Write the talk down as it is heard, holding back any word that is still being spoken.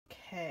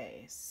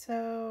Okay,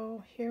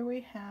 so here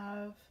we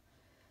have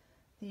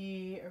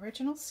the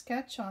original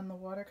sketch on the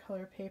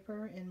watercolor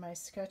paper in my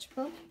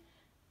sketchbook,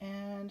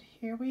 and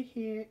here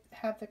we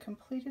have the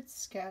completed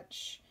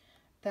sketch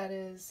that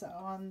is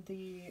on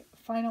the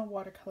final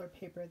watercolor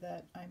paper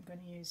that I'm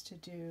going to use to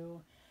do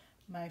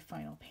my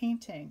final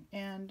painting.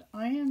 And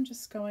I am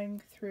just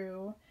going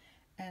through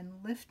and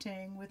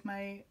lifting with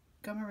my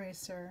gum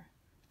eraser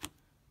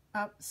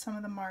up some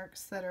of the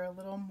marks that are a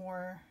little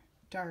more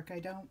dark. I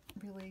don't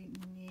really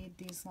need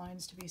these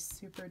lines to be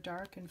super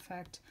dark. In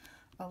fact,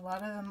 a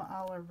lot of them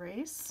I'll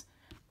erase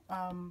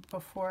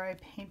before I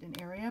paint an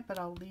area, but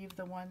I'll leave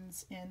the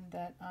ones in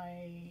that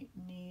I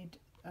need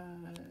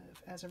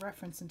as a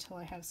reference until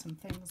I have some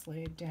things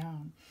laid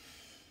down.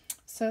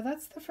 So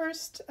that's the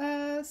first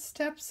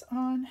steps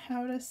on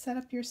how to set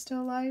up your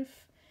still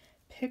life.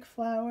 Pick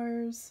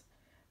flowers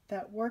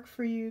that work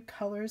for you,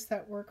 colors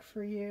that work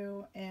for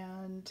you,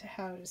 and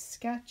how to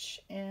sketch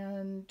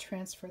and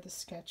transfer the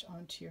sketch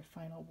onto your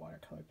final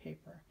watercolor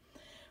paper.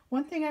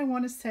 One thing I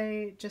want to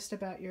say just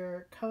about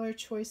your color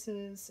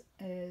choices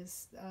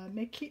is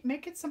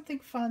make it something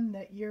fun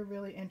that you're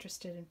really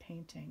interested in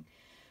painting.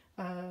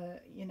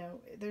 You know,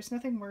 there's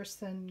nothing worse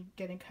than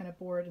getting kind of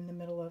bored in the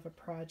middle of a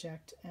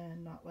project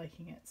and not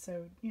liking it.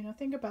 So, you know,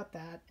 think about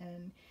that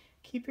and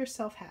keep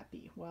yourself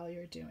happy while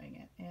you're doing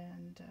it.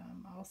 And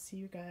I'll see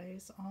you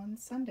guys on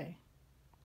Sunday.